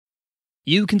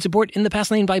You can support In the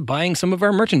Past Lane by buying some of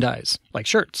our merchandise, like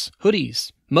shirts,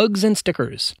 hoodies, mugs, and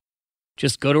stickers.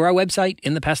 Just go to our website,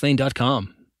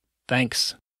 inthepastlane.com.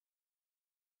 Thanks.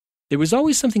 There was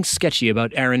always something sketchy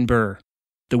about Aaron Burr.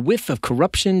 The whiff of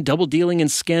corruption, double-dealing,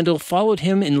 and scandal followed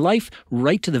him in life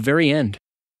right to the very end.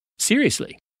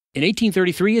 Seriously, in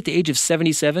 1833, at the age of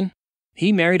 77,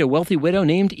 he married a wealthy widow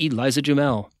named Eliza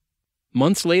Jamel.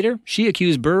 Months later, she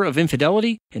accused Burr of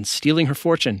infidelity and stealing her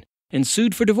fortune, and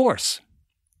sued for divorce.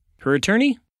 Her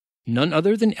attorney? None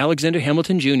other than Alexander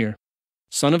Hamilton Jr.,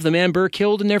 son of the man Burr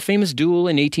killed in their famous duel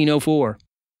in 1804.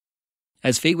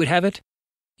 As fate would have it,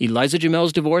 Eliza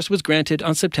Jamel's divorce was granted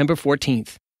on September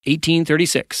 14th,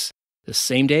 1836, the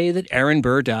same day that Aaron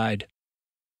Burr died.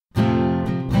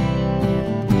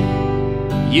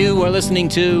 You are listening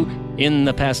to In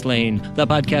the Past Lane, the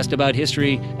podcast about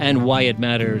history and why it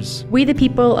matters. We, the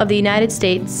people of the United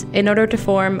States, in order to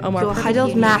form a more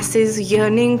huddled masses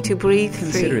yearning to breathe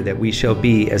free. Consider that we shall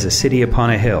be as a city upon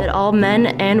a hill. That all men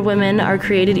and women are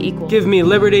created equal. Give me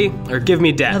liberty or give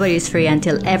me death. Nobody's free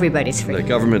until everybody's free. The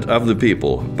government of the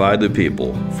people, by the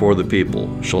people, for the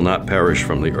people, shall not perish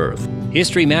from the earth.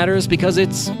 History matters because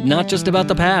it's not just about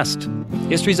the past.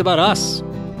 History's about us,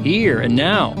 here and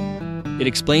now. It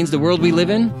explains the world we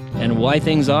live in and why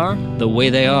things are the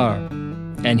way they are.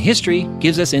 And history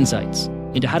gives us insights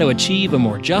into how to achieve a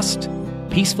more just,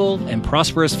 peaceful, and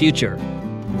prosperous future.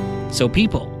 So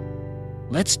people,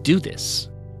 let's do this.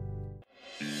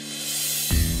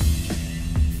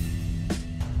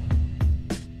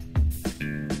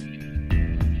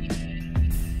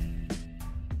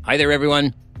 Hi there,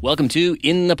 everyone. Welcome to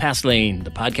In the Past Lane,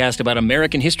 the podcast about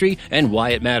American history and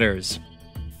why it matters.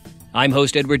 I'm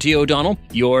host Edward T. O'Donnell,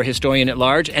 your historian at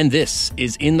large, and this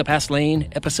is In the Past Lane,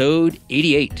 episode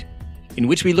 88, in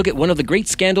which we look at one of the great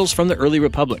scandals from the early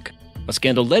Republic, a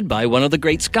scandal led by one of the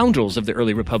great scoundrels of the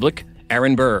early Republic,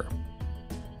 Aaron Burr.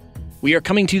 We are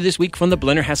coming to you this week from the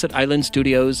Blennerhassett Island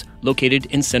Studios, located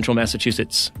in central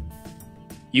Massachusetts.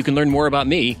 You can learn more about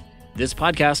me, this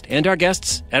podcast, and our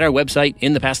guests at our website,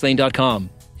 inthepastlane.com,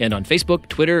 and on Facebook,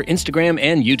 Twitter, Instagram,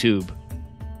 and YouTube.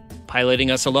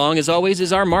 Piloting us along, as always,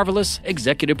 is our marvelous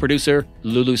executive producer,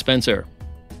 Lulu Spencer.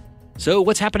 So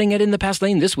what's happening at In the Past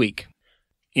Lane this week?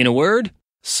 In a word,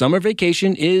 summer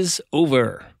vacation is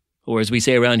over. Or as we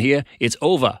say around here, it's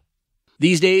over.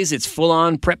 These days, it's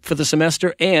full-on prep for the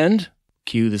semester and,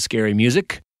 cue the scary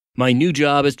music, my new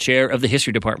job as chair of the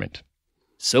history department.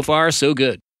 So far, so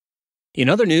good. In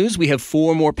other news, we have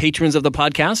 4 more patrons of the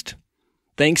podcast.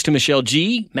 Thanks to Michelle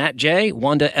G., Matt J.,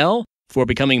 Wanda L., for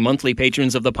becoming monthly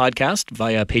patrons of the podcast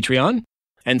via Patreon.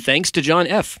 And thanks to John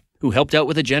F., who helped out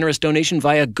with a generous donation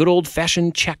via good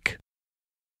old-fashioned check.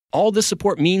 All this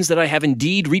support means that I have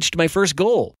indeed reached my first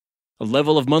goal, a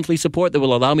level of monthly support that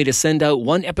will allow me to send out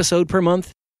 1 episode per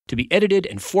month to be edited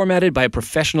and formatted by a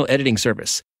professional editing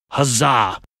service.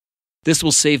 Huzzah! This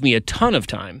will save me a ton of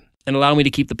time and allow me to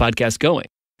keep the podcast going.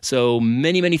 So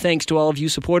many, many thanks to all of you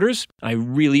supporters. I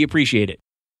really appreciate it.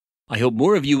 I hope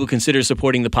more of you will consider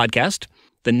supporting the podcast.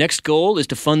 The next goal is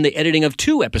to fund the editing of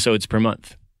 2 episodes per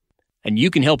month. And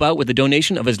you can help out with a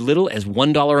donation of as little as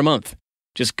 $1 a month.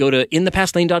 Just go to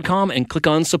inthepastlane.com and click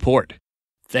on support.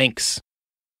 Thanks.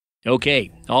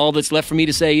 Okay, all that's left for me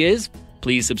to say is,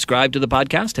 please subscribe to the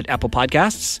podcast at Apple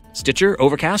Podcasts, Stitcher,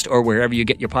 Overcast, or wherever you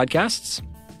get your podcasts.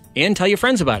 And tell your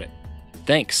friends about it.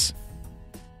 Thanks.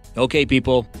 Okay,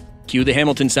 people, cue the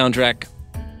Hamilton soundtrack.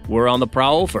 We're on the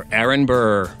prowl for Aaron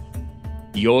Burr.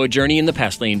 Your journey in the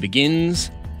past lane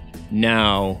begins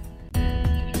now.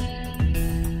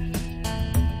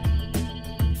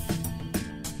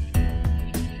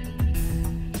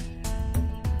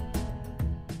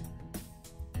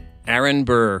 Aaron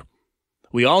Burr.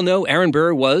 We all know Aaron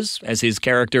Burr was, as his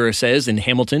character says in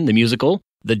Hamilton, the musical,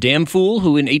 the damn fool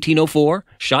who in 1804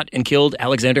 shot and killed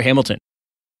Alexander Hamilton.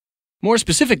 More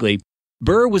specifically,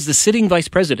 Burr was the sitting vice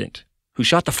president who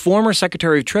shot the former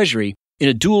Secretary of Treasury in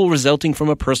a duel resulting from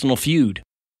a personal feud.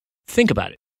 Think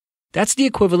about it. That's the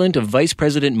equivalent of Vice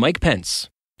President Mike Pence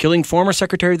killing former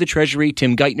Secretary of the Treasury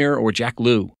Tim Geitner or Jack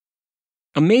Lew.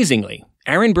 Amazingly,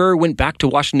 Aaron Burr went back to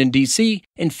Washington, D.C.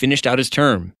 and finished out his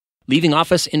term, leaving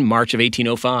office in March of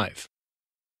 1805.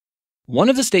 One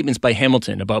of the statements by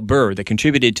Hamilton about Burr that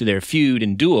contributed to their feud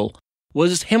and duel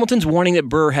was Hamilton's warning that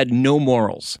Burr had no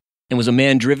morals and was a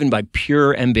man driven by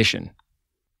pure ambition.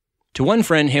 To one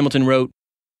friend, Hamilton wrote,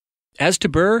 "As to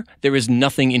Burr, there is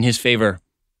nothing in his favor.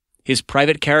 His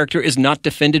private character is not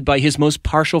defended by his most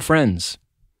partial friends.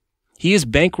 He is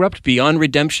bankrupt beyond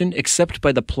redemption except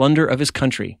by the plunder of his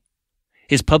country.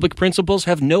 His public principles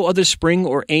have no other spring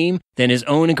or aim than his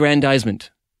own aggrandizement.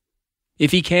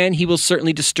 If he can, he will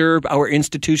certainly disturb our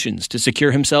institutions to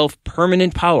secure himself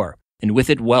permanent power, and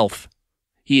with it wealth.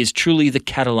 He is truly the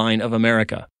Catiline of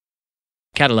America.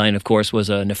 Catiline, of course, was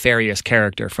a nefarious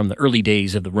character from the early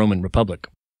days of the Roman Republic.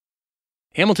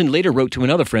 Hamilton later wrote to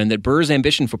another friend that Burr's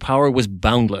ambition for power was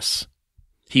boundless.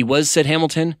 He was, said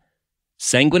Hamilton,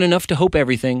 sanguine enough to hope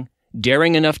everything,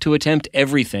 daring enough to attempt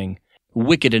everything,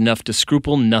 wicked enough to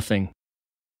scruple nothing.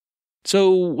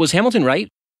 So, was Hamilton right?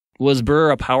 Was Burr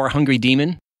a power-hungry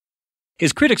demon?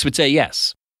 His critics would say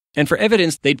yes, and for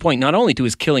evidence they'd point not only to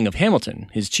his killing of Hamilton,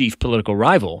 his chief political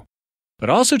rival, but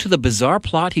also to the bizarre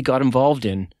plot he got involved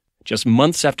in just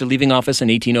months after leaving office in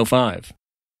 1805.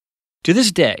 To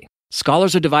this day,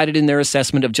 scholars are divided in their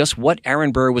assessment of just what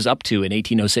Aaron Burr was up to in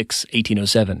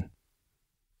 1806-1807.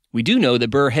 We do know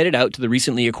that Burr headed out to the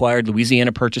recently acquired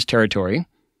Louisiana Purchase territory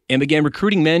and began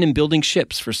recruiting men and building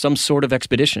ships for some sort of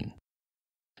expedition.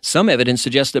 Some evidence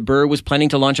suggests that Burr was planning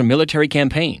to launch a military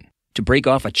campaign to break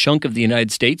off a chunk of the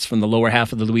United States from the lower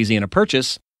half of the Louisiana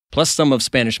Purchase, plus some of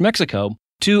Spanish Mexico,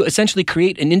 to essentially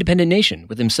create an independent nation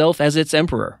with himself as its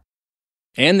emperor.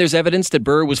 And there's evidence that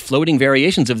Burr was floating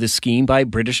variations of this scheme by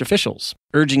British officials,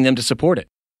 urging them to support it.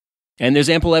 And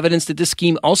there's ample evidence that this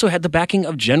scheme also had the backing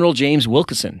of General James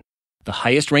Wilkinson, the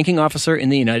highest-ranking officer in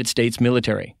the United States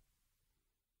military.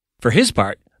 For his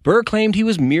part, Burr claimed he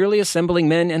was merely assembling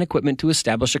men and equipment to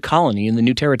establish a colony in the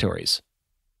new territories.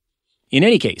 In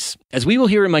any case, as we will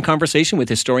hear in my conversation with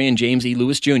historian James E.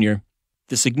 Lewis, Jr.,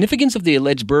 the significance of the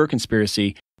alleged Burr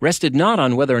Conspiracy rested not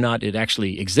on whether or not it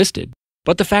actually existed,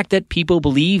 but the fact that people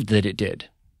believed that it did.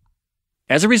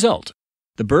 As a result,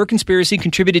 the Burr Conspiracy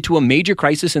contributed to a major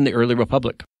crisis in the early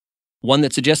Republic, one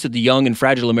that suggested the young and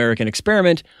fragile American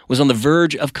experiment was on the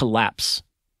verge of collapse.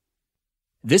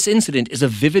 This incident is a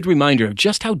vivid reminder of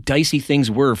just how dicey things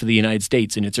were for the United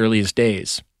States in its earliest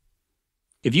days.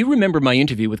 If you remember my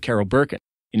interview with Carol Birkin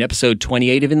in episode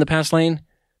 28 of In the Past Lane,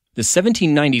 the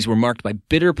 1790s were marked by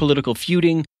bitter political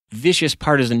feuding, vicious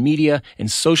partisan media, and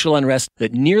social unrest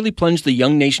that nearly plunged the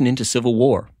young nation into civil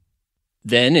war.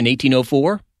 Then, in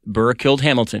 1804, Burr killed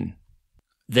Hamilton.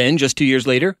 Then, just 2 years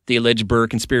later, the alleged Burr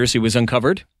Conspiracy was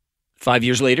uncovered. 5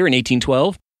 years later, in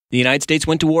 1812, the United States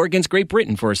went to war against Great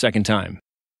Britain for a second time.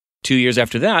 2 years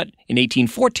after that, in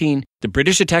 1814, the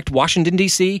British attacked Washington,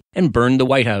 D.C. and burned the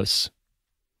White House.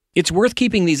 It's worth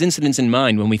keeping these incidents in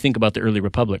mind when we think about the early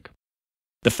republic.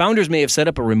 The founders may have set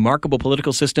up a remarkable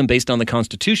political system based on the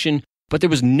Constitution, but there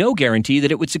was no guarantee that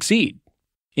it would succeed.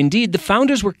 Indeed, the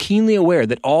founders were keenly aware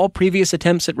that all previous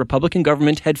attempts at republican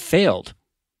government had failed.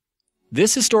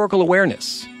 This historical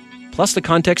awareness, plus the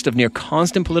context of near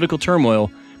constant political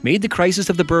turmoil, made the crisis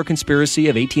of the Burr Conspiracy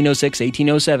of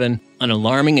 1806-1807 an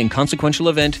alarming and consequential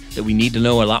event that we need to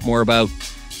know a lot more about.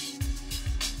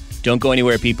 Don't go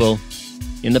anywhere, people.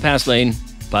 In the Past Lane,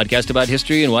 podcast about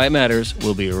history and why it matters.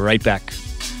 We'll be right back.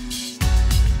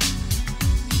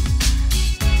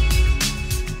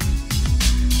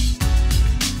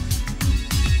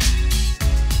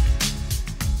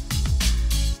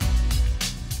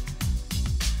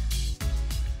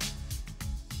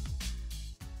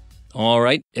 All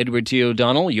right, Edward T.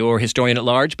 O'Donnell, your historian at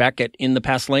large, back at In the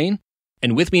Past Lane.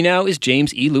 And with me now is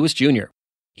James E. Lewis, Jr.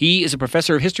 He is a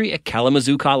professor of history at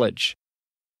Kalamazoo College.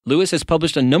 Lewis has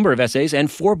published a number of essays and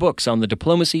 4 books on the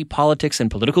diplomacy, politics, and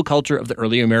political culture of the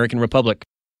early American Republic.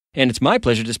 And it's my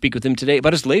pleasure to speak with him today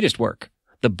about his latest work,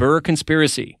 The Burr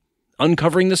Conspiracy,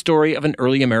 Uncovering the Story of an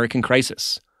Early American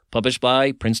Crisis, published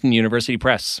by Princeton University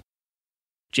Press.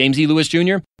 James E. Lewis,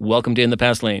 Jr., welcome to In the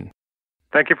Past Lane.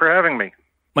 Thank you for having me.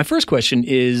 My first question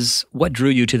is, what drew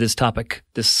you to this topic,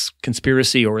 this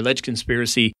conspiracy or alleged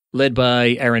conspiracy led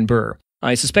by Aaron Burr?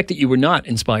 I suspect that you were not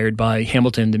inspired by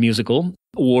Hamilton the musical,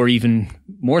 or even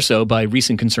more so by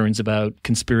recent concerns about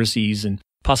conspiracies and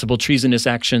possible treasonous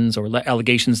actions or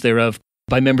allegations thereof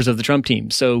by members of the Trump team.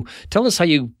 So tell us how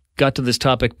you got to this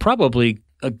topic probably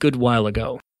a good while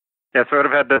ago. Yes, I would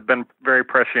have had to have been very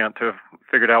prescient to have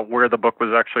figured out where the book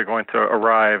was actually going to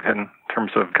arrive in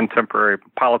terms of contemporary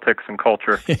politics and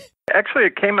culture. Actually,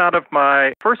 it came out of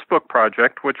my first book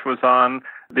project, which was on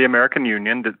the American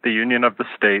Union, the Union of the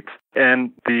States,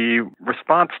 and the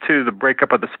response to the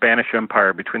breakup of the Spanish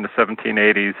Empire between the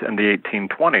 1780s and the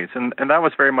 1820s. And that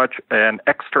was very much an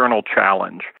external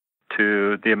challenge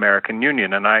to the American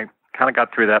Union. And I kind of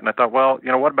got through that, and I thought, well,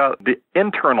 what about the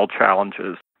internal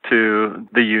challenges to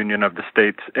the Union of the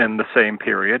States in the same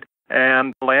period?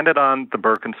 And landed on the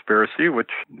Burr Conspiracy,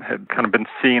 which had kind of been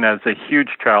seen as a huge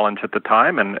challenge at the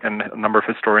time, and a number of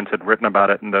historians had written about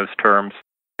it in those terms.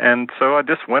 And so I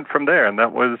just went from there, and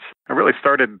I really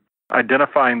started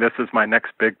identifying this as my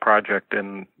next big project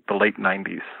in the late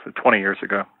 90s, 20 years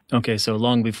ago. Okay, so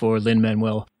long before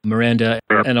Lin-Manuel Miranda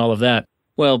and all of that.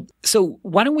 Well, so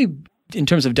why don't we, in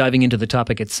terms of diving into the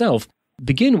topic itself,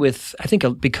 begin with, I think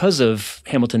because of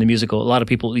Hamilton the musical, a lot of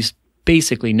people at least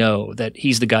basically know that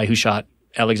he's the guy who shot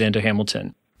Alexander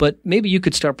Hamilton. But maybe you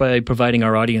could start by providing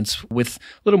our audience with a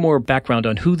little more background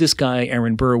on who this guy,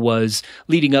 Aaron Burr, was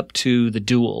leading up to the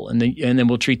duel. And then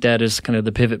we'll treat that as kind of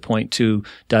the pivot point to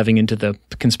diving into the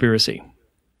conspiracy.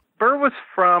 Burr was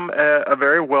from a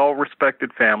very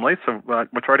well-respected family, so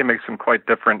which already makes him quite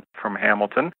different from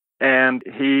Hamilton. And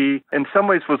he, in some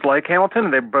ways, was like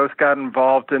Hamilton. They both got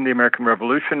involved in the American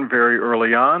Revolution very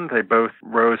early on. They both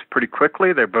rose pretty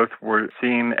quickly. They both were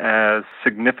seen as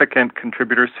significant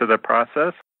contributors to the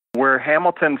process. Where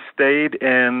Hamilton stayed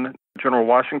in General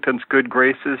Washington's good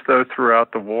graces, though,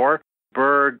 throughout the war,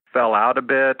 Burr fell out a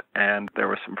bit, and there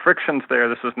were some frictions there.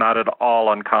 This was not at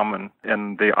all uncommon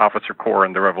in the officer corps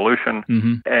in the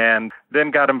Revolution. And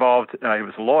then got involved, he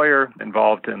was a lawyer,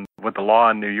 involved with the law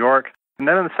in New York. And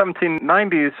then in the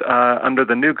 1790s, under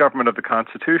the new government of the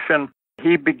Constitution,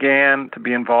 he began to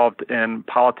be involved in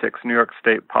politics, New York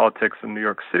State politics and New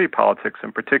York City politics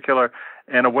in particular,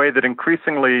 in a way that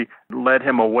increasingly led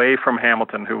him away from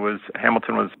Hamilton,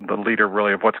 Hamilton was the leader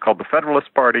really of what's called the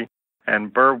Federalist Party,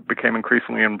 and Burr became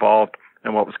increasingly involved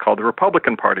in what was called the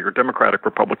Republican Party or Democratic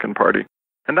Republican Party.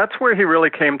 And that's where he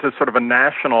really came to sort of a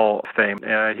national fame.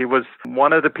 He was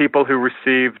one of the people who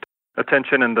received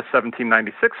attention in the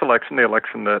 1796 election, the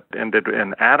election that ended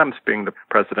in Adams being the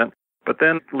president. But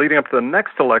then leading up to the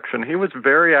next election, he was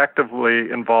very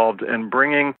actively involved in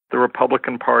bringing the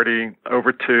Republican Party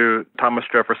over to Thomas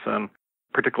Jefferson,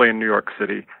 particularly in New York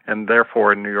City, and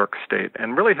therefore in New York State,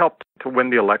 and really helped to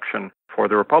win the election for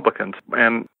the Republicans.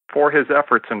 And for his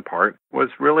efforts in part was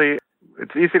really,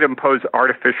 it's easy to impose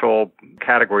artificial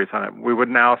categories on it. We would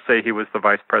now say he was the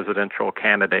vice presidential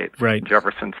candidate, right.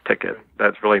 Jefferson's ticket.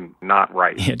 That's really not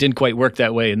right. Yeah, it didn't quite work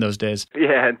that way in those days.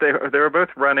 Yeah, they were both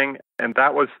running, and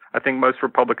that was, I think most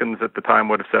Republicans at the time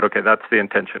would have said, okay, that's the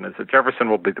intention, is that Jefferson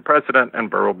will be the president and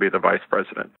Burr will be the vice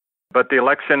president. But the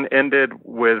election ended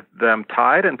with them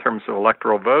tied in terms of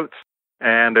electoral votes,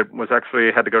 and it was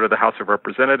actually had to go to the House of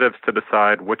Representatives to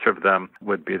decide which of them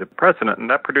would be the president.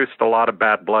 And that produced a lot of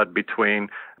bad blood between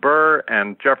Burr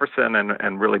and Jefferson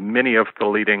and really many of the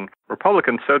leading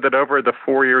Republicans, so that over the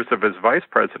 4 years of his vice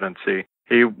presidency,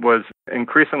 he was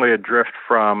increasingly adrift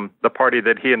from the party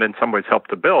that he had in some ways helped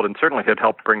to build and certainly had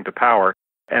helped bring to power.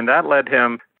 And that led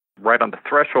him, right on the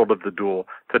threshold of the duel,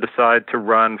 to decide to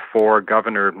run for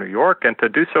governor of New York and to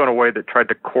do so in a way that tried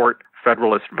to court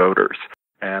Federalist voters.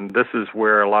 And this is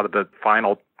where a lot of the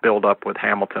final build-up with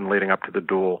Hamilton leading up to the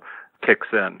duel kicks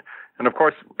in. And of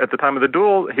course, at the time of the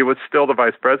duel, he was still the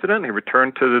vice president. He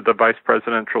returned to the vice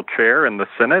presidential chair in the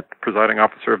Senate, presiding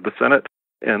officer of the Senate,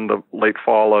 in the late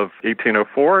fall of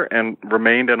 1804, and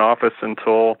remained in office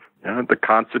until the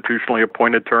constitutionally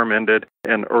appointed term ended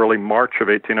in early March of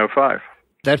 1805.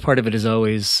 That part of it is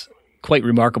always quite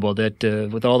remarkable, that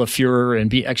with all the furor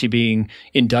and actually being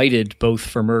indicted both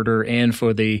for murder and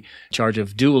for the charge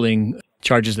of dueling,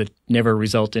 charges that never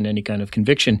result in any kind of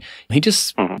conviction, he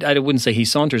just, I wouldn't say he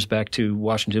saunters back to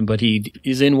Washington, but he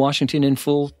is in Washington in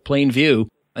full plain view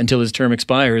until his term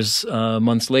expires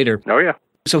months later. Oh, yeah.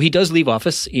 So he does leave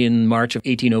office in March of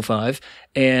 1805,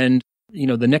 and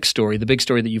the next story, the big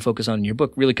story that you focus on in your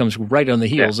book, really comes right on the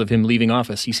heels of him leaving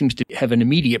office. He seems to have an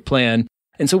immediate plan.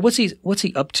 And so what's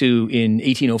he up to in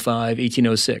 1805,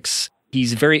 1806?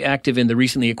 He's very active in the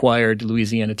recently acquired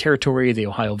Louisiana Territory, the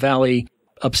Ohio Valley,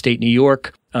 upstate New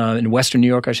York, in western New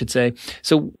York, I should say.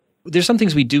 So there's some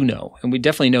things we do know, and we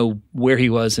definitely know where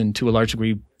he was and to a large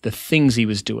degree the things he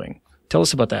was doing. Tell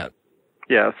us about that.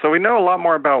 Yeah, so we know a lot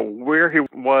more about where he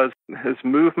was, his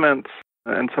movements,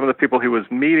 and some of the people he was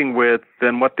meeting with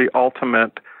than what the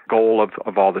ultimate goal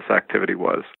of all this activity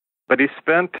was. But he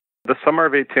spent the summer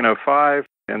of 1805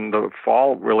 and the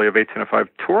fall, really, of 1805,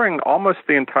 touring almost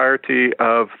the entirety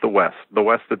of the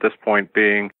West at this point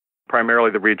being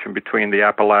primarily the region between the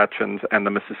Appalachians and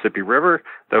the Mississippi River,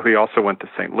 though he also went to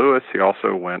St. Louis. He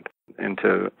also went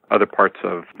into other parts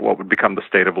of what would become the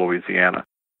state of Louisiana.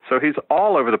 So he's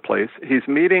all over the place. He's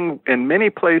meeting in many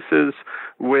places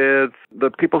with the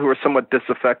people who are somewhat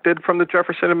disaffected from the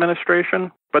Jefferson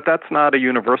administration, but that's not a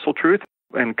universal truth.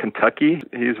 In Kentucky,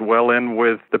 he's well in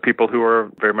with the people who are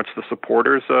very much the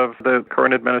supporters of the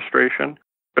current administration.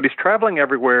 But he's traveling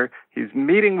everywhere. He's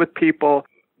meeting with people.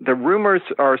 The rumors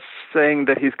are saying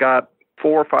that he's got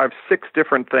 4, 5, 6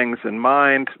 different things in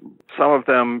mind, some of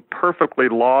them perfectly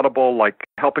laudable, like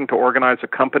helping to organize a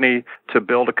company to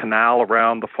build a canal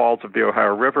around the falls of the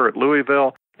Ohio River at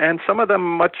Louisville, and some of them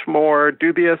much more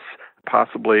dubious,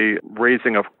 possibly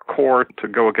raising a corps to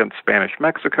go against Spanish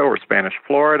Mexico or Spanish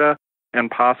Florida, and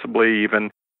possibly even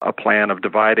a plan of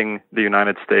dividing the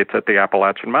United States at the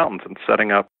Appalachian Mountains and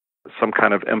setting up some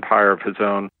kind of empire of his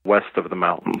own west of the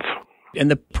mountains. And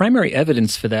the primary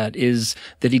evidence for that is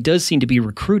that he does seem to be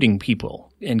recruiting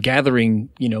people and gathering,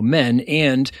 men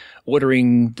and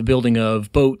ordering the building of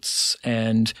boats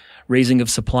and raising of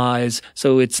supplies.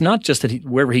 So it's not just that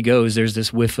wherever he goes, there's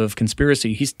this whiff of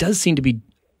conspiracy. He does seem to be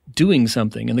doing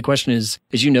something. And the question is,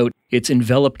 as you note, it's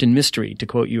enveloped in mystery, to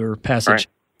quote your passage. Right.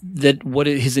 That what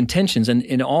his intentions, and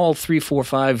in all 3, 4,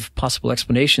 5 possible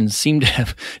explanations seem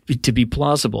to be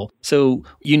plausible. So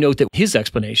you note that his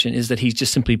explanation is that he's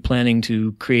just simply planning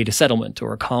to create a settlement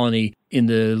or a colony in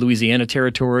the Louisiana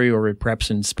territory or perhaps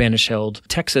in Spanish-held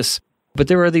Texas. But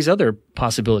there are these other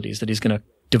possibilities that he's going to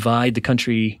divide the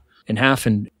country in half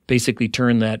and basically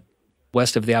turn that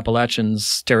west of the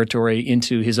Appalachians territory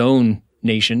into his own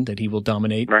nation that he will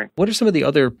dominate. Right. What are some of the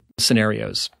other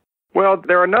scenarios? Well,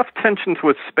 there are enough tensions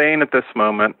with Spain at this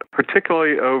moment,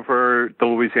 particularly over the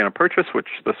Louisiana Purchase, which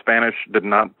the Spanish did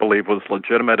not believe was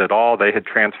legitimate at all. They had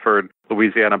transferred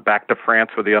Louisiana back to France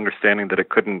with the understanding that it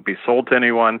couldn't be sold to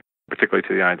anyone, particularly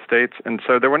to the United States. And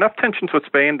so there were enough tensions with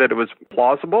Spain that it was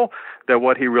plausible that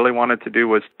what he really wanted to do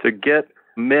was to get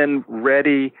men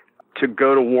ready to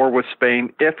go to war with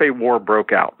Spain if a war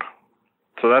broke out.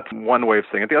 So that's one way of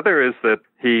saying it. The other is that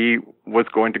he was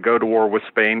going to go to war with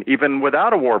Spain even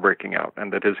without a war breaking out,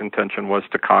 and that his intention was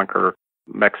to conquer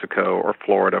Mexico or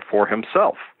Florida for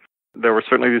himself. There were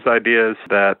certainly these ideas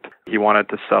that he wanted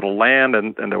to settle land,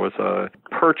 and there was a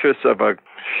purchase of a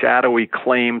shadowy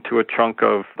claim to a chunk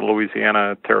of the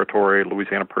Louisiana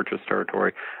Purchase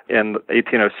territory in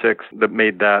 1806 that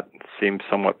made that seem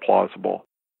somewhat plausible.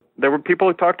 There were people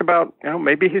who talked about,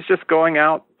 maybe he's just going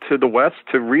out to the West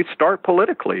to restart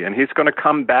politically, and he's going to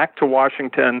come back to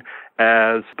Washington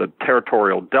as the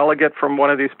territorial delegate from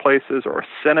one of these places or a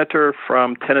senator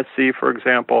from Tennessee, for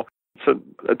example. So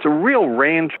it's a real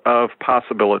range of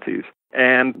possibilities,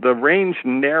 and the range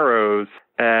narrows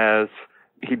as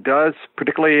he does,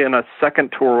 particularly in a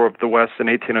second tour of the West in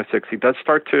 1806, he does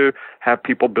start to have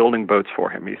people building boats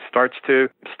for him. He starts to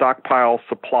stockpile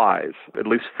supplies, at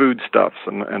least foodstuffs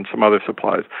and some other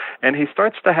supplies. And he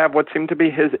starts to have what seem to be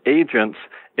his agents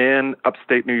in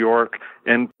upstate New York,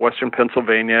 in western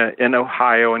Pennsylvania, in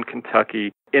Ohio and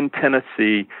Kentucky, in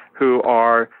Tennessee, who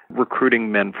are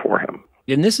recruiting men for him.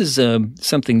 And this is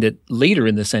something that later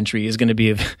in the century is going to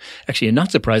be actually a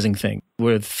not surprising thing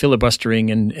with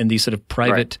filibustering and these sort of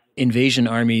private invasion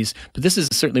armies. But this is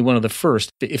certainly one of the first,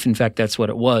 if in fact that's what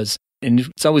it was. And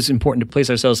it's always important to place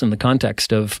ourselves in the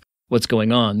context of what's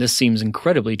going on. This seems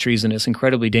incredibly treasonous,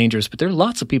 incredibly dangerous, but there are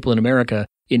lots of people in America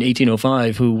in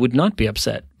 1805 who would not be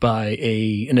upset by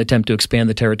an attempt to expand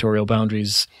the territorial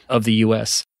boundaries of the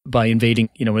U.S. by invading,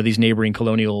 one of these neighboring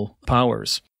colonial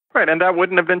powers. Right, and that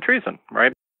wouldn't have been treason,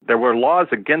 right? There were laws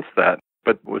against that,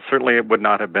 but certainly it would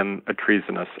not have been a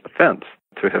treasonous offense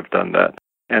to have done that.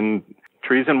 And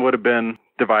treason would have been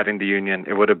dividing the Union.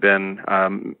 It would have been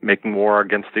making war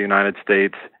against the United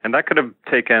States. And that could have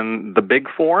taken the big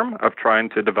form of trying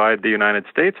to divide the United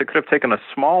States. It could have taken a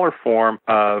smaller form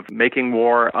of making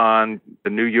war on the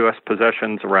new U.S.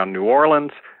 possessions around New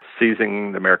Orleans,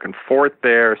 seizing the American fort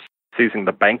there, seizing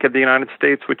the Bank of the United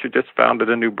States, which had just founded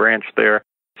a new branch there.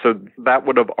 So that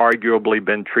would have arguably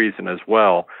been treason as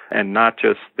well, and not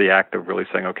just the act of really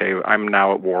saying, okay, I'm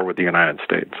now at war with the United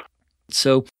States.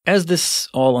 So as this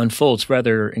all unfolds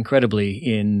rather incredibly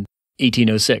in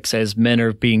 1806, as men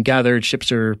are being gathered,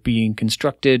 ships are being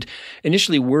constructed,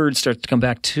 initially word starts to come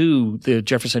back to the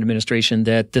Jefferson administration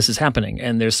that this is happening,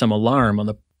 and there's some alarm on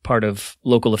the part of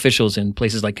local officials in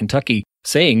places like Kentucky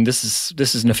saying this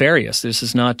is nefarious. This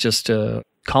is not just a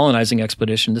colonizing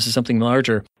expedition. This is something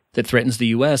larger that threatens the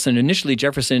U.S. And initially,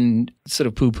 Jefferson sort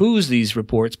of poo-poos these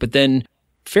reports, but then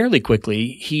fairly quickly,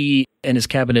 he and his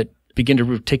cabinet begin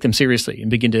to take them seriously and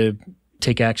begin to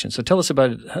take action. So tell us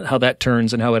about how that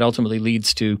turns and how it ultimately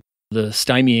leads to the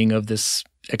stymieing of this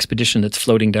expedition that's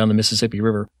floating down the Mississippi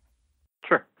River.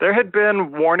 Sure. There had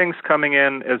been warnings coming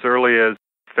in as early as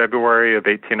February of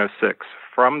 1806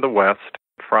 from the West,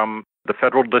 from the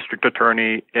federal district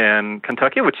attorney in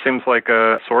Kentucky, which seems like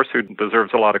a source who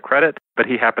deserves a lot of credit, but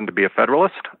he happened to be a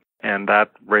Federalist, and that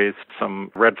raised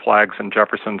some red flags in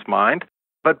Jefferson's mind.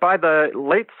 But by the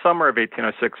late summer of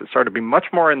 1806, it started to be much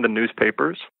more in the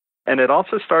newspapers, and it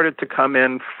also started to come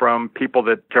in from people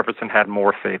that Jefferson had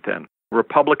more faith in.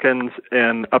 Republicans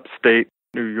in upstate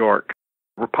New York,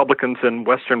 Republicans in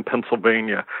western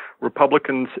Pennsylvania,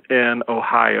 Republicans in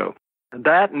Ohio.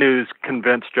 That news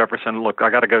convinced Jefferson, look, I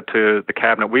got to go to the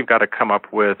cabinet. We've got to come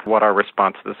up with what our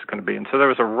response to this is going to be. And so there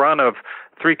was a run of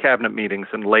 3 cabinet meetings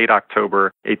in late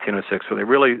October 1806 where they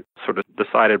really sort of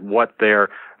decided what their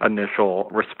initial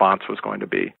response was going to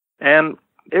be. And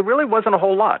it really wasn't a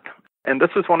whole lot. And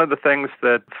this is one of the things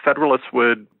that Federalists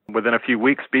would, within a few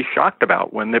weeks, be shocked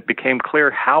about when it became clear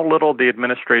how little the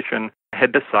administration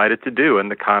had decided to do in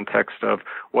the context of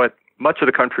what much of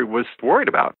the country was worried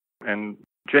about and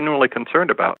genuinely concerned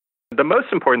about. The most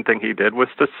important thing he did was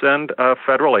to send a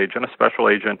federal agent, a special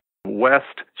agent,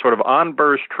 west, sort of on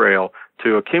Burr's trail,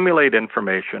 to accumulate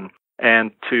information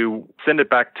and to send it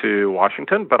back to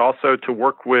Washington, but also to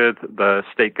work with the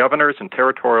state governors and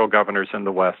territorial governors in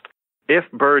the West if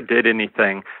Burr did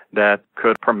anything that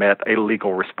could permit a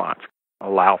legal response,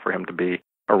 allow for him to be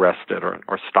arrested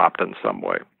or stopped in some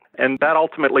way. And that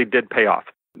ultimately did pay off.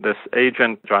 This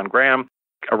agent, John Graham,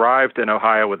 arrived in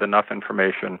Ohio with enough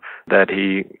information that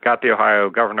he got the Ohio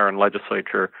governor and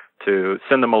legislature to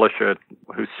send the militia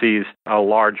who seized a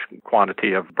large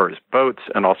quantity of Burr's boats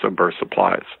and also Burr's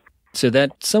supplies. So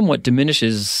that somewhat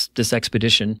diminishes this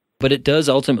expedition, but it does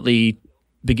ultimately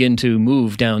begin to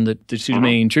move down the 2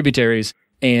 main tributaries.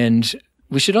 And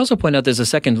we should also point out there's a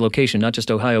second location, not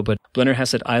just Ohio, but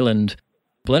Blennerhassett Island.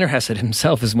 Blennerhassett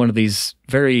himself is one of these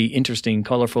very interesting,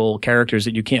 colorful characters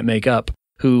that you can't make up,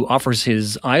 who offers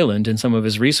his island and some of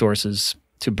his resources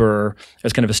to Burr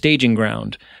as kind of a staging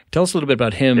ground. Tell us a little bit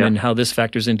about him and how this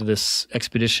factors into this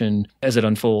expedition as it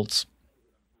unfolds.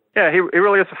 Yeah, he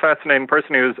really is a fascinating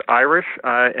person. He was Irish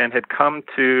and had come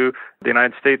to the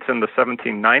United States in the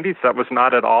 1790s. That was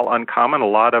not at all uncommon. A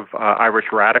lot of Irish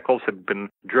radicals had been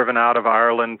driven out of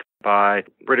Ireland by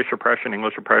British oppression,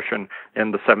 English oppression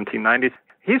in the 1790s.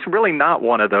 He's really not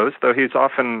one of those, though he's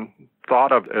often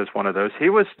thought of as one of those. He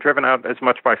was driven out as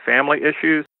much by family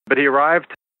issues, but he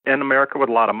arrived in America with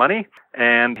a lot of money,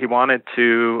 and he wanted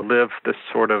to live this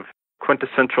sort of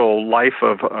quintessential life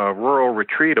of rural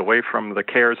retreat away from the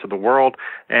cares of the world,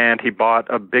 and he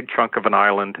bought a big chunk of an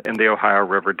island in the Ohio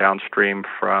River downstream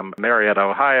from Marietta,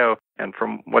 Ohio, and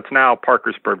from what's now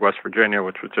Parkersburg, West Virginia,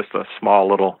 which was just a small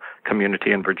little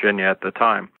community in Virginia at the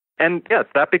time. And yes,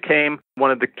 that became one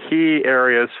of the key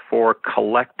areas for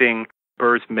collecting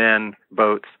Burr's men,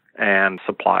 boats, and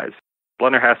supplies.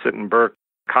 Blennerhassett and Burr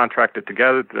contracted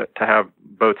together to have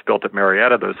boats built at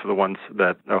Marietta. Those are the ones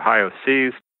that Ohio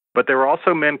seized. But there were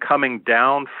also men coming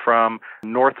down from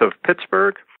north of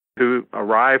Pittsburgh who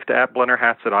arrived at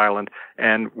Blennerhassett Island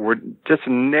and were just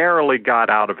narrowly got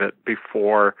out of it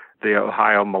before the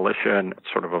Ohio militia and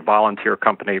sort of a volunteer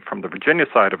company from the Virginia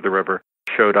side of the river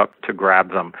showed up to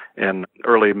grab them in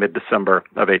early mid-December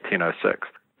of 1806.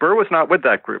 Burr was not with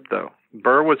that group, though.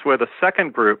 Burr was with a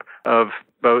second group of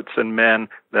boats and men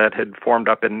that had formed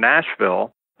up in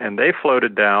Nashville, and they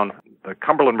floated down the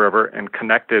Cumberland River and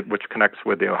which connects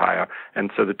with the Ohio.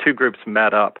 And so the two groups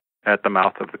met up at the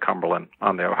mouth of the Cumberland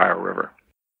on the Ohio River.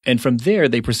 And from there,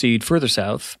 they proceed further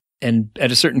south. And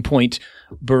at a certain point,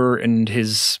 Burr and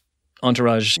his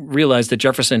entourage realize that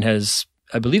Jefferson has,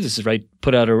 I believe this is right,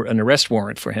 put out an arrest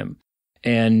warrant for him.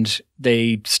 And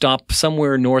they stop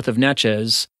somewhere north of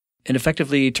Natchez and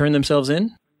effectively turn themselves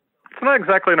in? It's not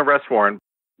exactly an arrest warrant.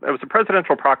 It was a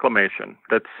presidential proclamation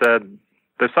that said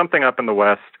there's something up in the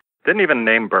West. Didn't even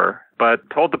name Burr, but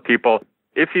told the people,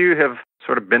 if you have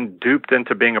sort of been duped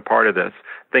into being a part of this,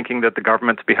 thinking that the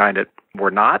government's behind it,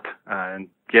 we're not, and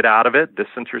get out of it,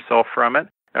 distance yourself from it.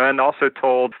 And also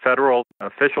told federal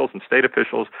officials and state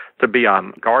officials to be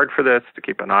on guard for this, to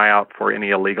keep an eye out for any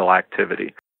illegal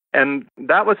activity. And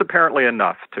that was apparently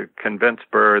enough to convince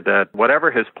Burr that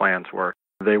whatever his plans were,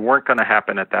 they weren't going to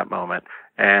happen at that moment.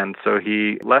 And so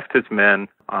he left his men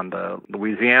on the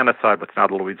Louisiana side, what's now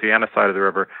the Louisiana side of the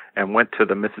river, and went to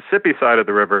the Mississippi side of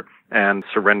the river and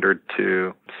surrendered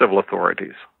to civil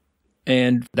authorities.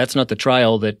 And that's not the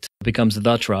trial that becomes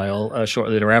the trial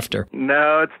shortly thereafter.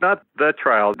 No, it's not the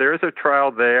trial. There is a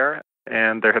trial there,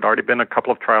 and there had already been a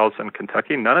couple of trials in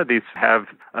Kentucky. None of these have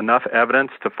enough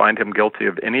evidence to find him guilty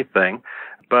of anything.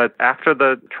 But after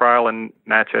the trial in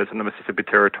Natchez in the Mississippi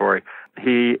Territory,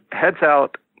 he heads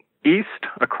out east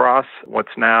across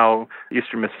what's now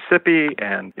eastern Mississippi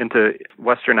and into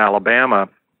western Alabama.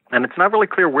 And it's not really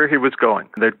clear where he was going.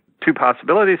 There are two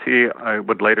possibilities. I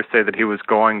would later say that he was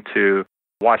going to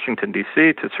Washington,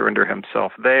 D.C. to surrender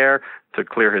himself there, to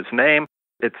clear his name.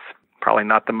 It's probably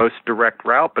not the most direct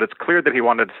route, but it's clear that he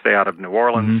wanted to stay out of New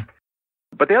Orleans.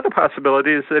 Mm-hmm. But the other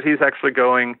possibility is that he's actually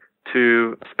going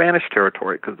to Spanish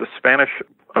territory, because the Spanish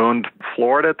owned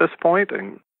Florida at this point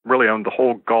and really owned the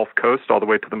whole Gulf Coast all the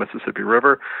way to the Mississippi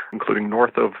River, including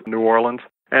north of New Orleans.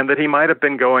 and that he might have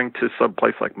been going to some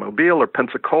place like Mobile or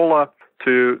Pensacola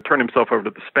to turn himself over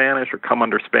to the Spanish or come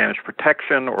under Spanish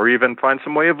protection or even find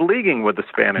some way of leaguing with the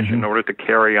Spanish in order to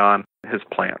carry on his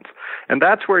plans. And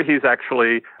that's where he's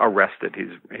actually arrested.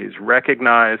 He's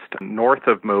recognized north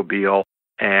of Mobile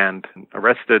and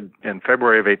arrested in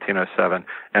February of 1807,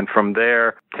 and from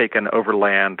there taken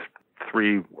overland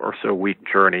 3 or so week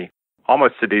journey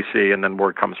almost to D.C., and then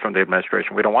word comes from the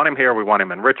administration, we don't want him here, we want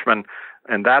him in Richmond.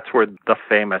 And that's where the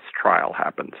famous trial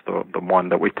happens, the one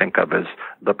that we think of as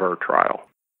the Burr trial.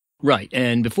 Right.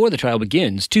 And before the trial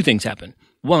begins, 2 things happen.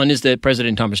 One is that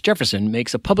President Thomas Jefferson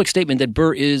makes a public statement that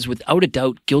Burr is without a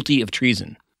doubt guilty of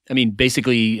treason. I mean,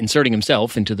 basically inserting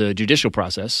himself into the judicial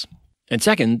process. And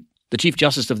second, the Chief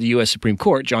Justice of the U.S. Supreme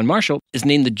Court, John Marshall, is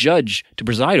named the judge to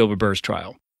preside over Burr's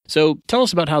trial. So tell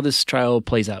us about how this trial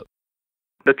plays out.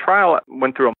 The trial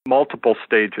went through multiple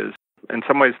stages. In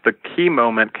some ways, the key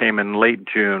moment came in late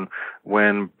June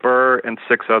when Burr and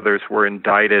 6 others were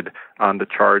indicted on the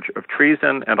charge of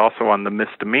treason and also on the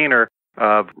misdemeanor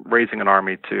of raising an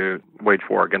army to wage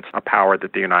war against a power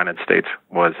that the United States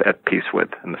was at peace with,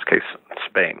 in this case,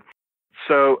 Spain.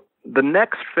 So the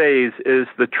next phase is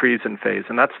the treason phase,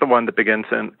 and that's the one that begins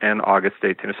in August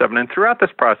 1807. And throughout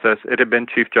this process, it had been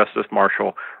Chief Justice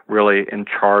Marshall really in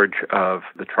charge of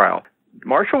the trial.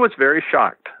 Marshall was very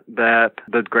shocked that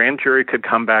the grand jury could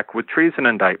come back with treason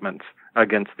indictments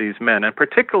against these men, and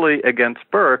particularly against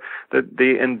Burr.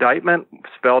 The indictment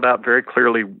spelled out very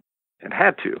clearly, it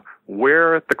had to,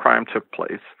 where the crime took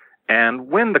place and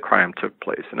when the crime took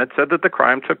place. And it said that the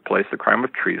crime took place, the crime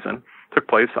of treason, took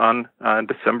place on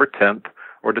December 10th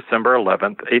or December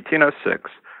 11th, 1806,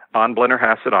 on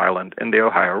Blennerhassett Island in the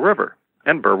Ohio River.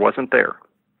 And Burr wasn't there.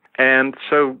 And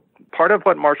so part of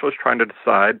what Marshall was trying to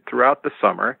decide throughout the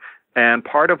summer, and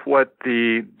part of what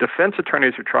the defense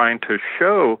attorneys are trying to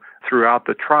show throughout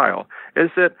the trial, is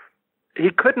that he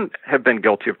couldn't have been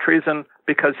guilty of treason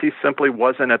because he simply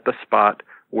wasn't at the spot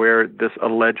where this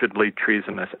allegedly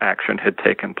treasonous action had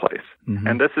taken place. Mm-hmm.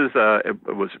 And this is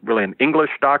it was really an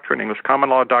English doctrine, English common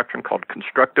law doctrine called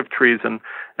constructive treason.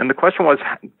 And the question was,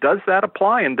 does that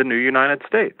apply in the new United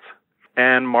States?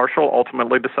 And Marshall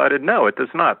ultimately decided, no, it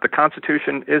does not. The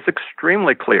Constitution is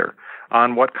extremely clear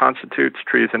on what constitutes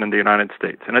treason in the United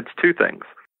States. And it's 2 things: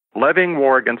 levying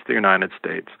war against the United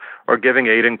States or giving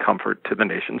aid and comfort to the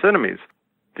nation's enemies.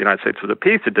 The United States was at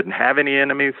peace. It didn't have any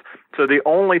enemies. So the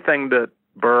only thing that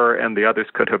Burr and the others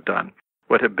could have done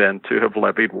would have been to have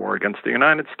levied war against the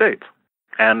United States.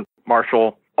 And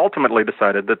Marshall ultimately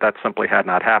decided that that simply had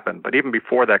not happened. But even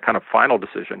before that kind of final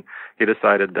decision, he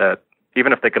decided that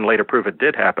even if they can later prove it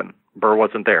did happen, Burr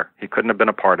wasn't there. He couldn't have been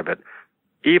a part of it,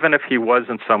 even if he was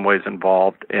in some ways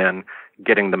involved in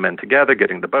getting the men together,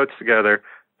 getting the boats together,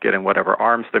 getting whatever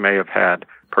arms they may have had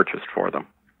purchased for them.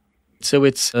 So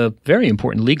it's a very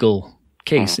important legal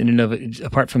case in and of it,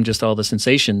 apart from just all the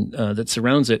sensation that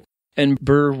surrounds it. And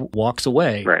Burr walks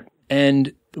away. Right.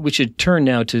 And we should turn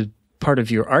now to part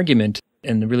of your argument,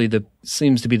 and really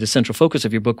seems to be the central focus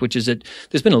of your book, which is that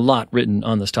there's been a lot written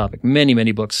on this topic. Many,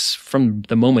 many books from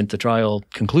the moment the trial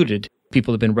concluded.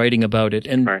 People have been writing about it.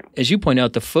 And as you point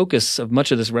out, the focus of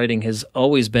much of this writing has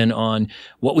always been on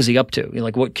what was he up to?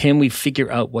 Like, what can we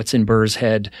figure out what's in Burr's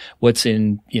head, what's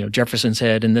in, Jefferson's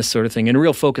head, and this sort of thing, and a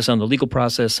real focus on the legal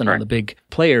process and on the big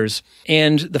players.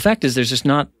 And the fact is, there's just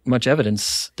not much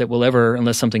evidence that will ever,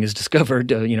 unless something is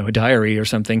discovered, a diary or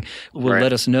something, will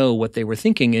let us know what they were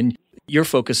thinking. And your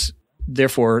focus,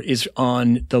 therefore, is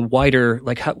on the wider,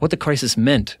 what the crisis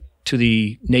meant to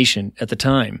the nation at the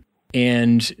time.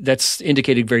 And that's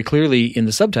indicated very clearly in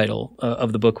the subtitle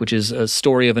of the book, which is a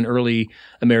story of an early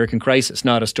American crisis,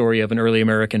 not a story of an early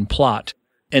American plot.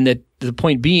 And that the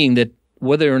point being that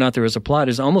whether or not there was a plot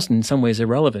is almost in some ways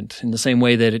irrelevant, in the same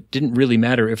way that it didn't really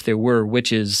matter if there were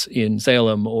witches in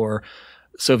Salem or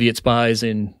Soviet spies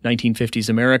in 1950s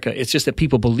America. It's just that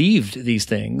people believed these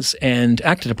things and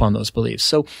acted upon those beliefs.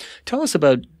 So tell us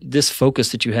about this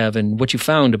focus that you have and what you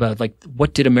found about,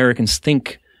 what did Americans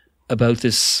think about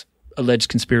this alleged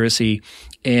conspiracy,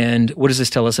 and what does this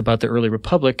tell us about the early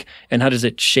republic, and how does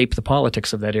it shape the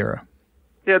politics of that era?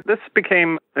 Yeah, this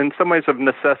became, in some ways of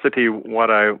necessity, what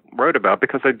I wrote about,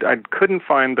 because I couldn't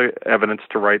find the evidence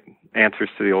to write answers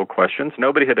to the old questions.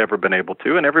 Nobody had ever been able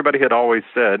to, and everybody had always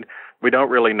said, we don't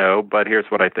really know, but here's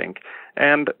what I think.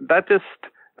 And that just,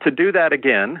 to do that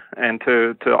again, and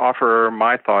to offer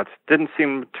my thoughts, didn't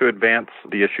seem to advance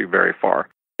the issue very far.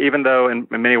 Even though in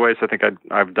many ways I think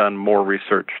I've done more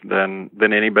research than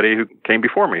anybody who came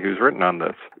before me who's written on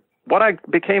this. What I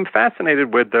became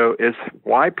fascinated with, though, is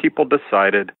why people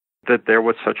decided that there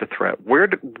was such a threat.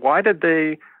 Why did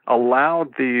they allow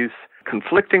these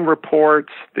conflicting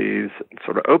reports, these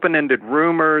sort of open-ended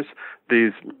rumors,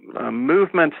 these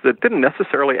movements that didn't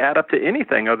necessarily add up to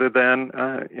anything other than,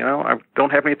 I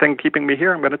don't have anything keeping me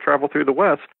here. I'm going to travel through the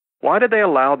West. Why did they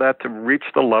allow that to reach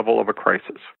the level of a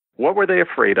crisis? What were they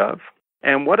afraid of?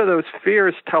 And what do those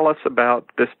fears tell us about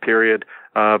this period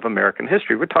of American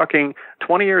history? We're talking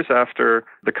 20 years after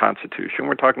the Constitution.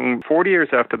 We're talking 40 years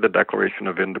after the Declaration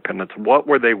of Independence. What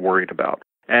were they worried about?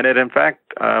 And in fact,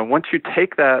 once you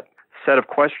take that set of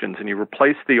questions and you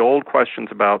replace the old questions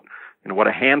about what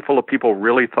a handful of people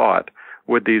really thought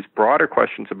with these broader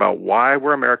questions about why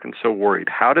were Americans so worried?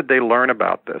 How did they learn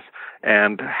about this?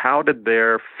 And how did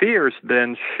their fears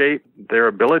then shape their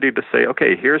ability to say,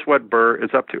 okay, here's what Burr is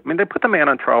up to? I mean, they put the man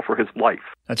on trial for his life.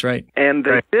 That's right. And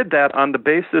they did that on the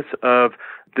basis of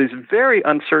these very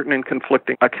uncertain and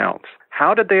conflicting accounts.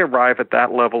 How did they arrive at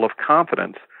that level of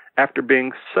confidence after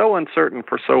being so uncertain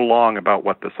for so long about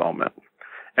what this all meant?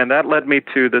 And that led me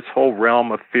to this whole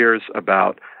realm of fears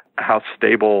about how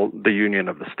stable the Union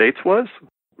of the States was,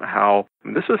 how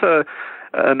this is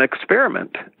an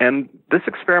experiment, and this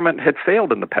experiment had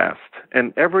failed in the past.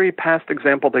 And every past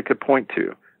example they could point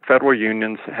to, federal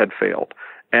unions had failed.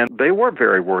 And they were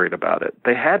very worried about it.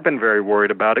 They had been very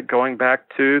worried about it going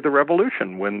back to the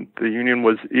Revolution, when the Union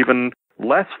was even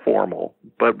less formal,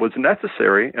 but was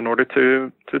necessary in order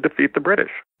to defeat the British.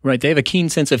 Right. They have a keen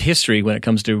sense of history when it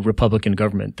comes to Republican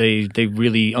government. They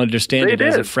really understand it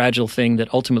as a fragile thing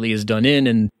that ultimately is done in.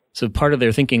 And so part of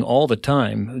their thinking all the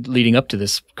time leading up to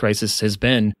this crisis has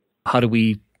been, how do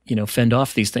we, fend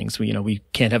off these things? We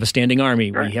can't have a standing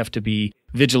army. Right. We have to be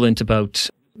vigilant about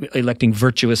electing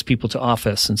virtuous people to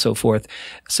office and so forth.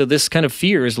 So this kind of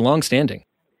fear is longstanding.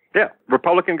 Yeah.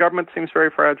 Republican government seems very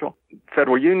fragile.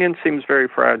 Federal union seems very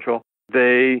fragile.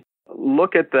 They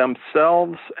look at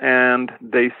themselves and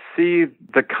they see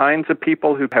the kinds of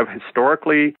people who have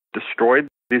historically destroyed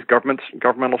these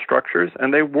governmental structures,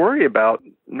 and they worry about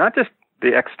not just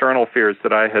the external fears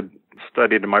that I had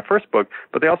studied in my first book,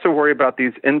 but they also worry about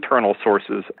these internal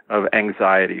sources of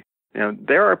anxiety.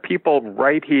 There are people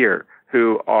right here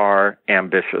who are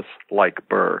ambitious, like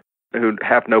Burr, who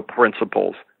have no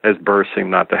principles, as Burr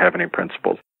seemed not to have any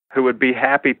principles, who would be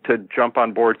happy to jump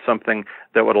on board something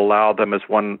that would allow them, as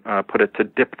one put it, to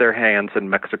dip their hands in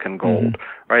Mexican gold,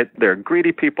 right? There are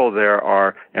greedy people, there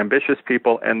are ambitious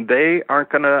people, and they aren't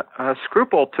going to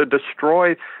scruple to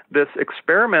destroy this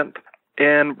experiment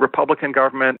in Republican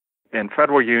government and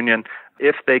federal union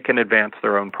if they can advance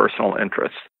their own personal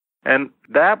interests. And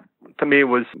that, to me,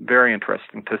 was very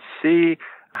interesting to see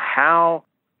how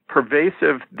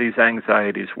pervasive these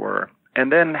anxieties were,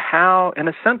 and then how, in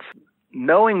a sense,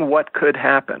 knowing what could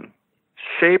happen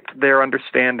shaped their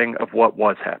understanding of what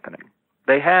was happening.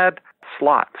 They had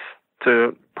slots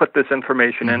to put this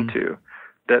information into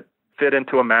that fit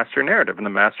into a master narrative, and the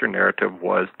master narrative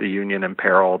was the Union in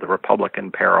peril, the Republic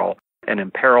in peril, and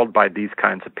imperiled by these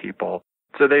kinds of people.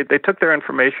 So they took their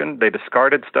information, they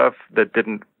discarded stuff that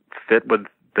didn't fit with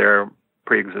their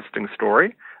pre-existing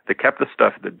story. They kept the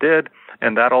stuff that did,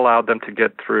 and that allowed them to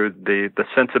get through the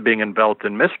sense of being enveloped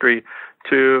in mystery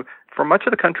to, for much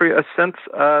of the country, a sense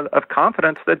of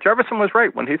confidence that Jefferson was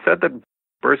right when he said that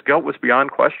Burr's guilt was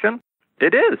beyond question.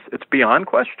 It is. It's beyond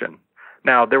question.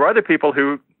 Now, there were other people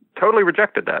who totally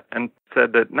rejected that and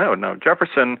said that, no,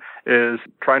 Jefferson is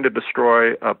trying to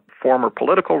destroy a former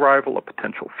political rival, a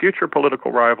potential future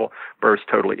political rival. Burr's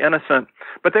totally innocent.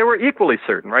 But they were equally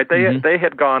certain, right? They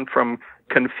had gone from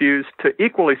confused to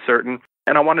equally certain,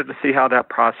 and I wanted to see how that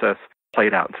process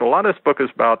played out. So a lot of this book is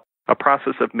about a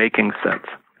process of making sense.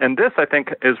 And this, I think,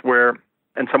 is where,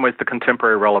 in some ways, the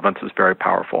contemporary relevance is very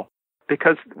powerful,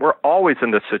 because we're always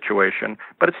in this situation,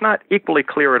 but it's not equally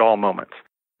clear at all moments.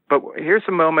 But here's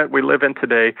a moment we live in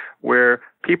today where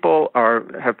people are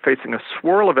facing a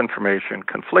swirl of information,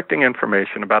 conflicting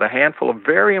information about a handful of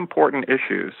very important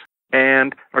issues,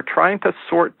 and are trying to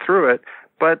sort through it.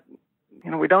 But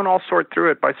we don't all sort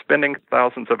through it by spending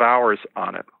thousands of hours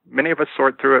on it. Many of us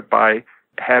sort through it by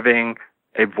having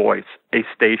a voice, a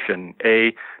station,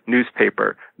 a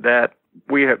newspaper that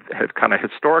we have kind of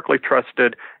historically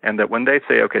trusted, and that when they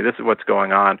say, okay, this is what's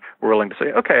going on, we're willing to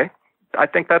say, okay, I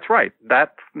think that's right.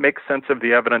 That makes sense of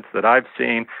the evidence that I've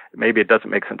seen. Maybe it doesn't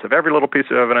make sense of every little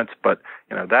piece of evidence, but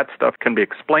that stuff can be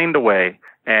explained away,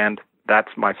 and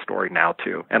that's my story now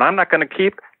too. And I'm not going to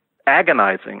keep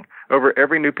agonizing over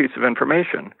every new piece of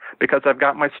information, because I've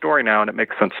got my story now and it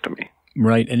makes sense to me.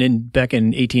 Right. And then back in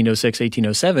 1806,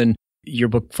 1807, your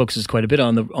book focuses quite a bit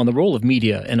on the role of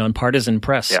media and on partisan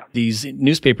press. Yeah. These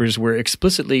newspapers were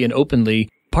explicitly and openly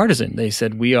partisan. They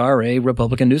said, we are a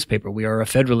Republican newspaper. We are a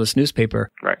Federalist newspaper.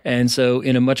 Right. And so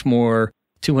in a much more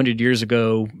 200 years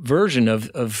ago version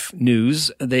of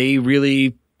news, they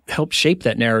really helped shape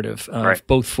that narrative,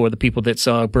 both for the people that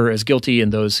saw Burr as guilty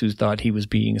and those who thought he was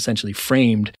being essentially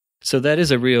framed. So that is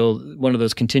a real one of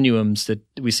those continuums that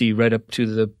we see right up to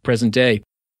the present day.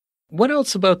 What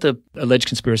else about the alleged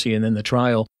conspiracy and then the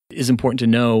trial is important to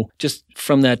know just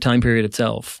from that time period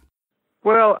itself?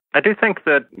 Well, I do think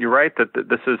that you're right that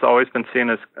this has always been seen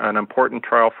as an important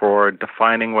trial for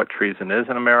defining what treason is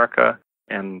in America,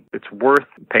 and it's worth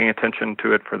paying attention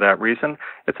to it for that reason.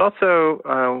 It's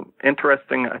also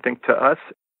interesting, I think, to us.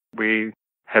 We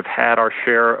have had our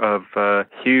share of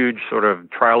huge sort of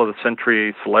trial of the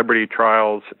century celebrity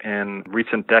trials in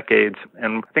recent decades,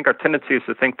 and I think our tendency is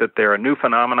to think that they're a new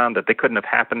phenomenon, that they couldn't have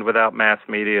happened without mass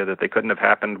media, that they couldn't have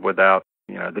happened without,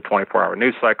 the 24-hour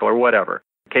news cycle or whatever.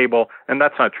 Cable, and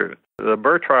that's not true. The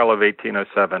Burr trial of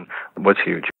 1807 was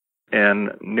huge. In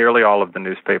nearly all of the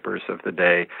newspapers of the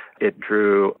day, it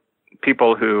drew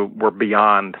people who were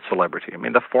beyond celebrity. I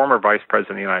mean, the former Vice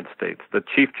President of the United States, the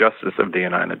Chief Justice of the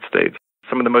United States,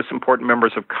 some of the most important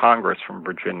members of Congress from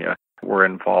Virginia were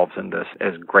involved in this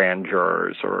as grand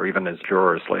jurors or even as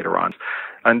jurors later on.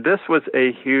 And this was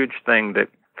a huge thing that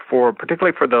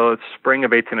particularly for the spring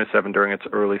of 1807 during its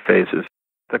early phases,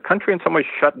 the country in some ways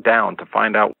shut down to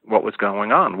find out what was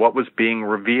going on, what was being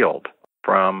revealed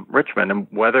from Richmond, and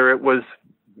whether it was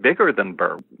bigger than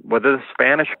Burr, whether the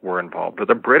Spanish were involved, or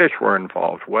the British were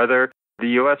involved, whether the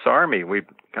U.S. Army, we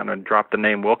kind of dropped the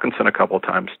name Wilkinson a couple of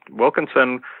times.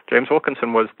 James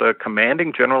Wilkinson was the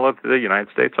commanding general of the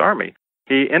United States Army.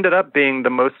 He ended up being the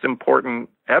most important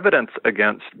evidence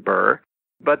against Burr,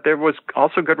 but there was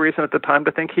also good reason at the time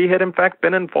to think he had in fact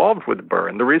been involved with Burr.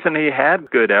 And the reason he had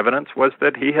good evidence was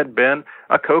that he had been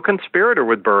a co-conspirator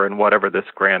with Burr in whatever this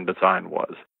grand design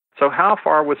was. So how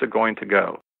far was it going to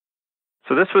go?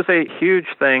 So this was a huge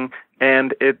thing,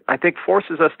 and it, I think,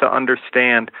 forces us to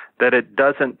understand that it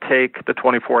doesn't take the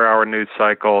 24-hour news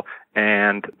cycle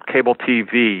and cable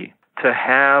TV to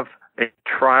have a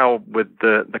trial with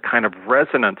the kind of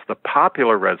resonance, the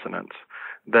popular resonance,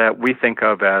 that we think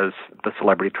of as the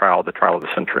celebrity trial, the trial of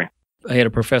the century. I had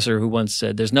a professor who once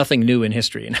said, there's nothing new in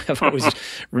history, and I've always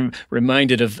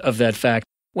reminded of that fact.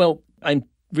 Well, I'm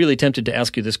really tempted to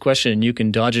ask you this question, and you can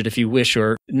dodge it if you wish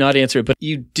or not answer it, but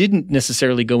you didn't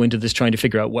necessarily go into this trying to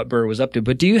figure out what Burr was up to.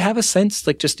 But do you have a sense,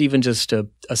 like just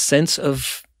a sense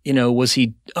of, was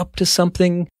he up to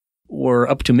something or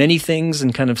up to many things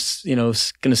and kind of,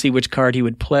 going to see which card he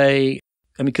would play?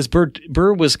 I mean, because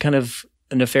Burr was kind of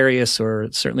a nefarious or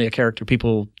certainly a character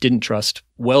people didn't trust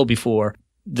well before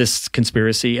this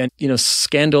conspiracy. And,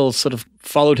 scandal sort of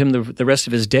followed him the rest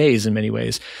of his days in many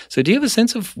ways. So do you have a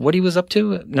sense of what he was up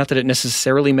to? Not that it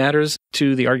necessarily matters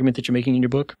to the argument that you're making in your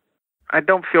book. I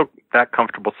don't feel that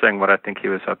comfortable saying what I think he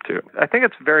was up to. I think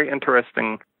it's very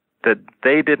interesting that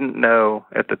they didn't know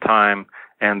at the time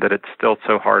and that it's still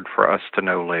so hard for us to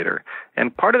know later.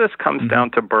 And part of this comes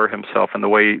down to Burr himself and the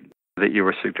way that you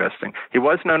were suggesting. He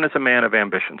was known as a man of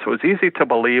ambition, so it was easy to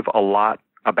believe a lot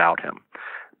about him.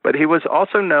 But he was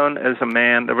also known as a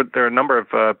man, there are a number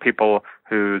of people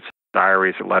whose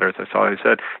diaries or letters I saw, who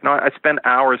said, I spent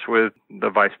hours with the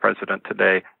vice president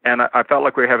today, and I felt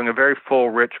like we were having a very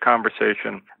full, rich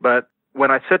conversation. But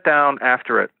when I sit down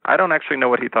after it, I don't actually know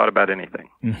what he thought about anything.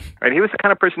 Right? He was the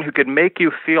kind of person who could make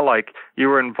you feel like you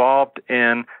were involved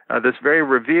in this very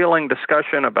revealing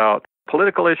discussion about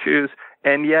political issues,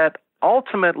 and yet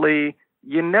ultimately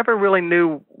you never really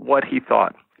knew what he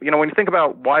thought. When you think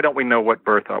about why don't we know what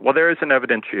Burr thought? Well, there is an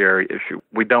evidentiary issue.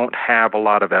 We don't have a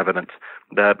lot of evidence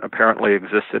that apparently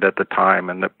existed at the time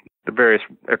and the various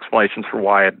explanations for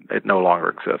why it no longer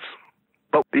exists.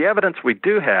 But the evidence we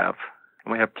do have,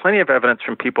 and we have plenty of evidence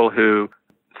from people who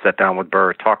sat down with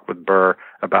Burr, talked with Burr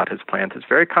about his plans, is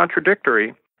very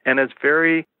contradictory and is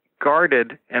very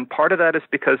guarded. And part of that is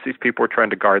because these people were trying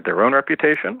to guard their own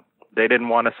reputation. They didn't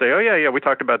want to say, oh, yeah, we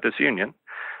talked about this union.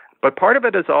 But part of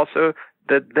it is also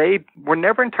that they were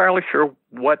never entirely sure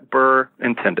what Burr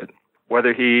intended,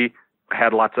 whether he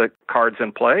had lots of cards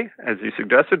in play, as you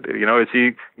suggested. Is he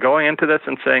going into this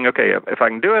and saying, okay, if I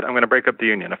can do it, I'm going to break up the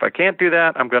union. If I can't do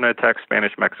that, I'm going to attack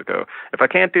Spanish Mexico. If I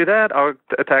can't do that, I'll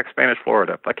attack Spanish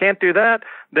Florida. If I can't do that,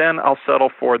 then I'll settle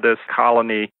for this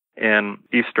colony in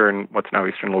what's now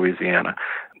eastern Louisiana.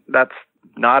 That's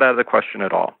not out of the question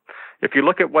at all. If you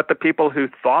look at what the people who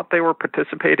thought they were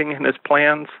participating in his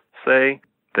plans say,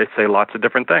 they say lots of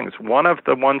different things. One of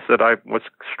the ones that I was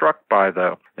struck by,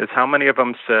 though, is how many of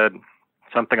them said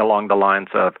something along the lines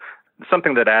of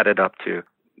something that added up to,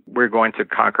 we're going to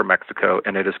conquer Mexico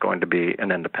and it is going to be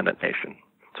an independent nation.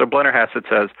 So Blennerhassett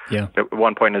says at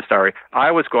one point in his diary,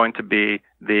 I was going to be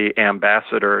the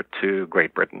ambassador to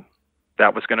Great Britain.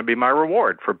 that was going to be my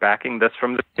reward for backing this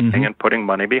from the beginning and putting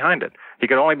money behind it. He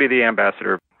could only be the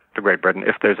ambassador to Great Britain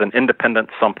if there's an independent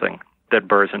something that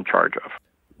Burr's in charge of.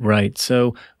 Right.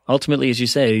 So ultimately, as you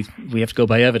say, we have to go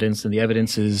by evidence, and the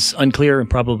evidence is unclear and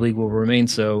probably will remain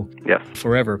so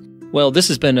forever. Well, this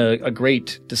has been a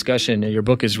great discussion. Your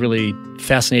book is really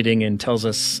fascinating and tells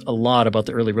us a lot about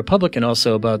the early republic and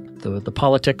also about the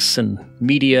politics and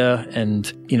media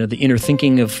and, you know, the inner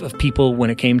thinking of people when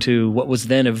it came to what was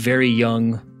then a very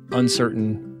young,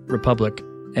 uncertain republic,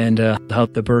 and how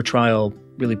the Burr trial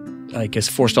really, I guess,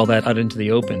 forced all that out into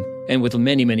the open, and with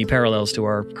many, many parallels to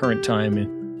our current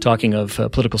time, talking of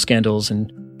political scandals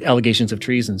and allegations of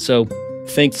treason. So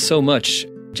thanks so much,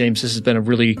 James. This has been a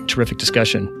really terrific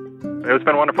discussion. It's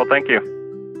been wonderful. Thank you.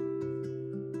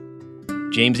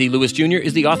 James E. Lewis Jr.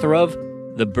 is the author of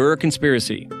The Burr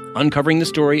Conspiracy, Uncovering the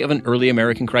Story of an Early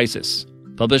American Crisis,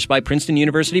 published by Princeton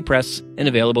University Press and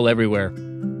available everywhere.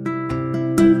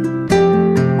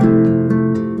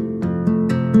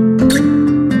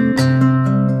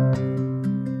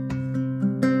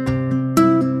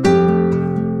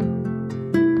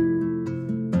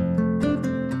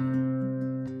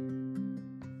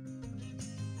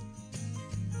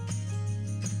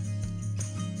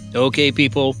 Okay,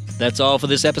 people, that's all for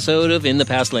this episode of In the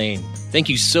Past Lane. Thank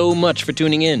you so much for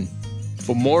tuning in.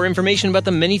 For more information about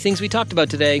the many things we talked about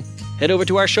today, head over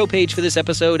to our show page for this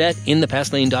episode at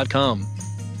inthepastlane.com.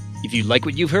 If you like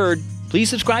what you've heard, please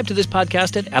subscribe to this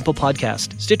podcast at Apple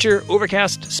Podcast, Stitcher,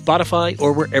 Overcast, Spotify,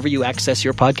 or wherever you access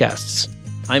your podcasts.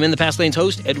 I'm In the Past Lane's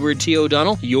host, Edward T.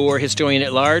 O'Donnell, your historian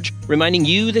at large, reminding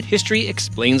you that history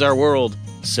explains our world.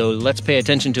 So let's pay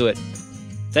attention to it.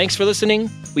 Thanks for listening.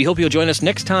 We hope you'll join us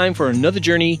next time for another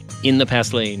journey in the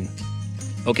past lane.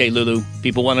 Okay, Lulu,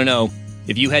 people want to know,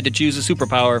 if you had to choose a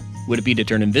superpower, would it be to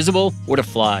turn invisible or to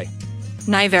fly?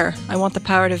 Neither. I want the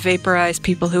power to vaporize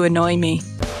people who annoy me.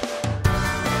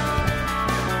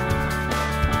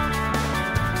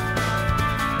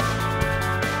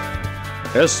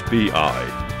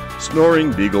 SBI,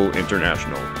 Snoring Beagle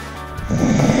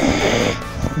International.